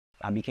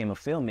I became a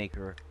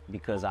filmmaker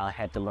because I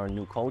had to learn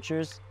new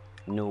cultures,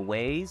 new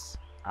ways.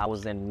 I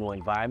was in a new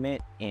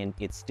environment, and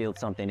it's still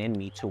something in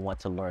me to want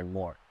to learn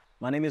more.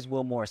 My name is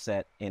Will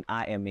Mauricette, and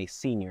I am a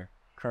senior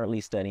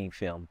currently studying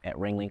film at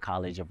Ringling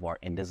College of Art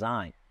and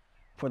Design.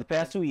 For the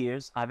past 2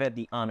 years, I've had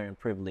the honor and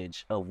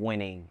privilege of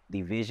winning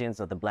the Visions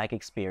of the Black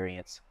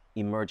Experience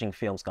Emerging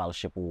Film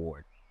Scholarship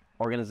Award.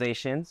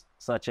 Organizations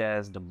such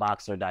as the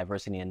Boxser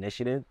Diversity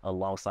Initiative,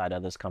 alongside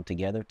others, come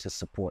together to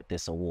support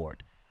this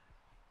award.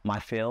 My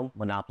film,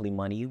 Monopoly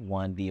Money,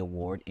 won the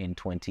award in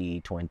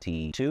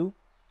 2022,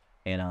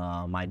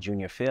 and my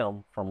junior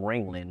film from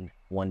Ringling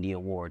won the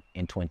award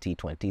in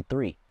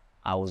 2023.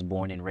 I was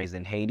born and raised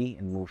in Haiti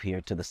and moved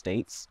here to the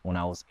States when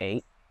I was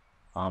 8.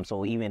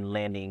 So even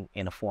landing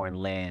in a foreign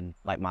land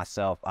like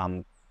myself,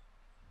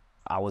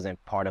 I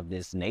wasn't part of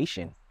this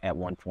nation at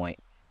one point.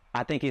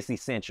 I think it's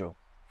essential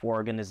for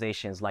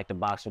organizations like the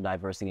Boxer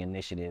Diversity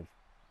Initiative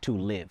to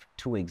live,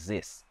 to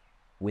exist.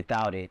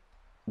 Without it,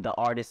 the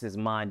artist's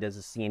mind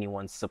doesn't see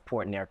anyone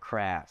supporting their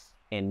craft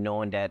and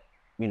knowing that,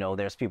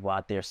 there's people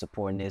out there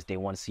supporting this. They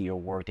want to see your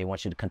work. They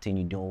want you to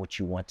continue doing what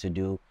you want to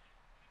do.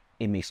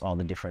 It makes all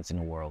the difference in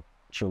the world.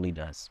 It truly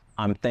does.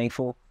 I'm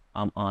thankful.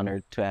 I'm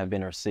honored to have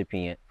been a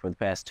recipient for the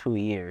past 2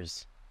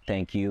 years.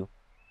 Thank you.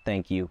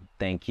 Thank you.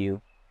 Thank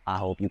you. I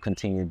hope you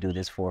continue to do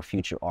this for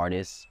future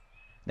artists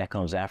that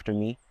comes after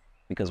me,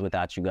 because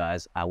without you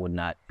guys, I would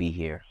not be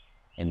here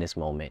in this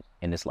moment,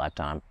 in this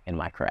lifetime, in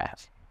my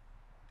craft.